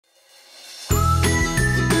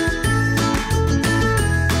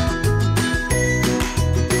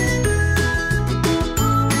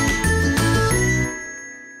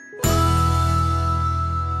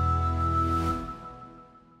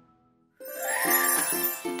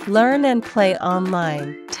Learn and play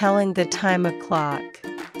online, telling the time o'clock.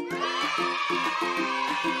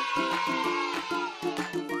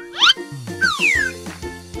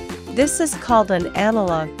 This is called an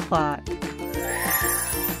analog clock.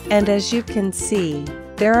 And as you can see,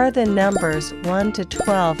 there are the numbers 1 to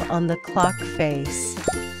 12 on the clock face.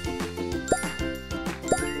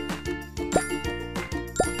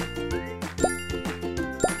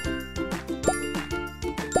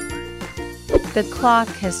 The clock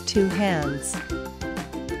has two hands.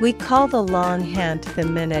 We call the long hand the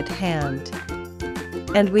minute hand,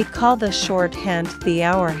 and we call the short hand the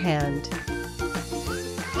hour hand.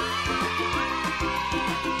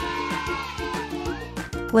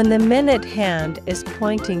 When the minute hand is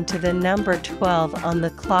pointing to the number 12 on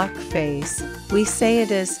the clock face, we say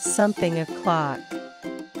it is something o'clock.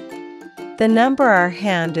 The number our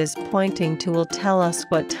hand is pointing to will tell us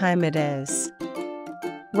what time it is.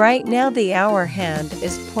 Right now the hour hand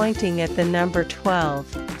is pointing at the number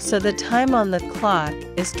 12, so the time on the clock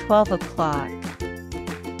is 12 o'clock.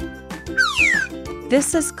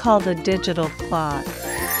 This is called a digital clock.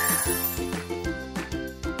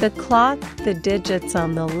 The clock, the digits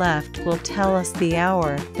on the left will tell us the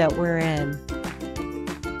hour that we're in.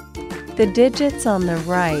 The digits on the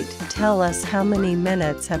right tell us how many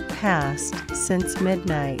minutes have passed since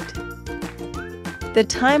midnight. The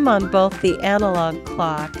time on both the analog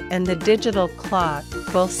clock and the digital clock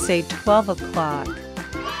both say 12 o'clock.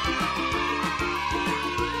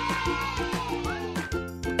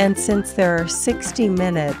 And since there are 60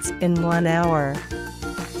 minutes in 1 hour,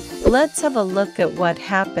 let's have a look at what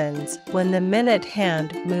happens when the minute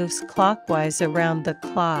hand moves clockwise around the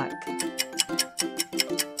clock.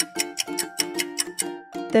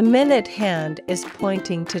 The minute hand is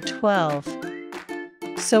pointing to 12,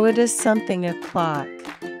 so it is something o'clock.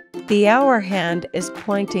 The hour hand is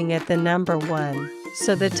pointing at the number 1,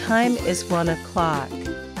 so the time is 1 o'clock.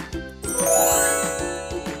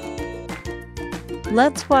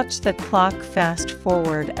 Let's watch the clock fast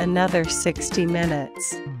forward another 60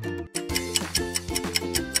 minutes.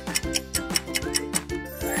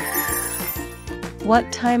 What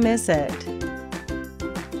time is it?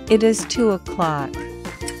 It is 2 o'clock.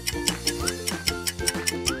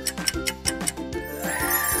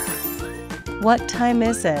 What time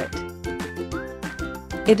is it?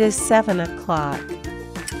 It is 7 o'clock.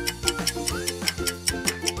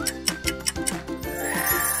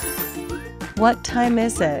 What time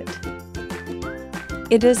is it?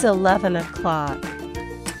 It is 11 o'clock.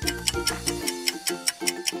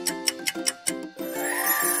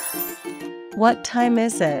 What time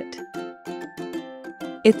is it?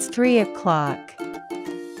 It's 3 o'clock.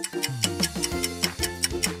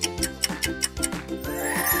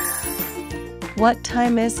 What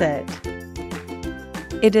time is it?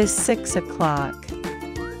 It is 6 o'clock.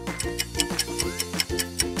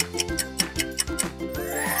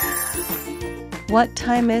 What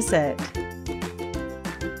time is it?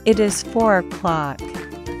 It is 4 o'clock.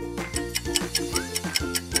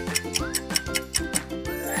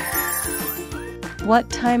 What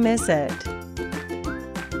time is it?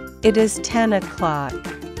 It is 10 o'clock.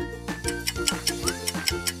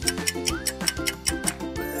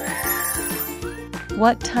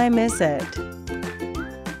 What time is it?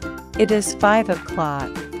 It is 5 o'clock.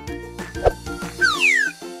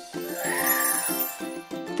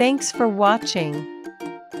 Thanks for watching.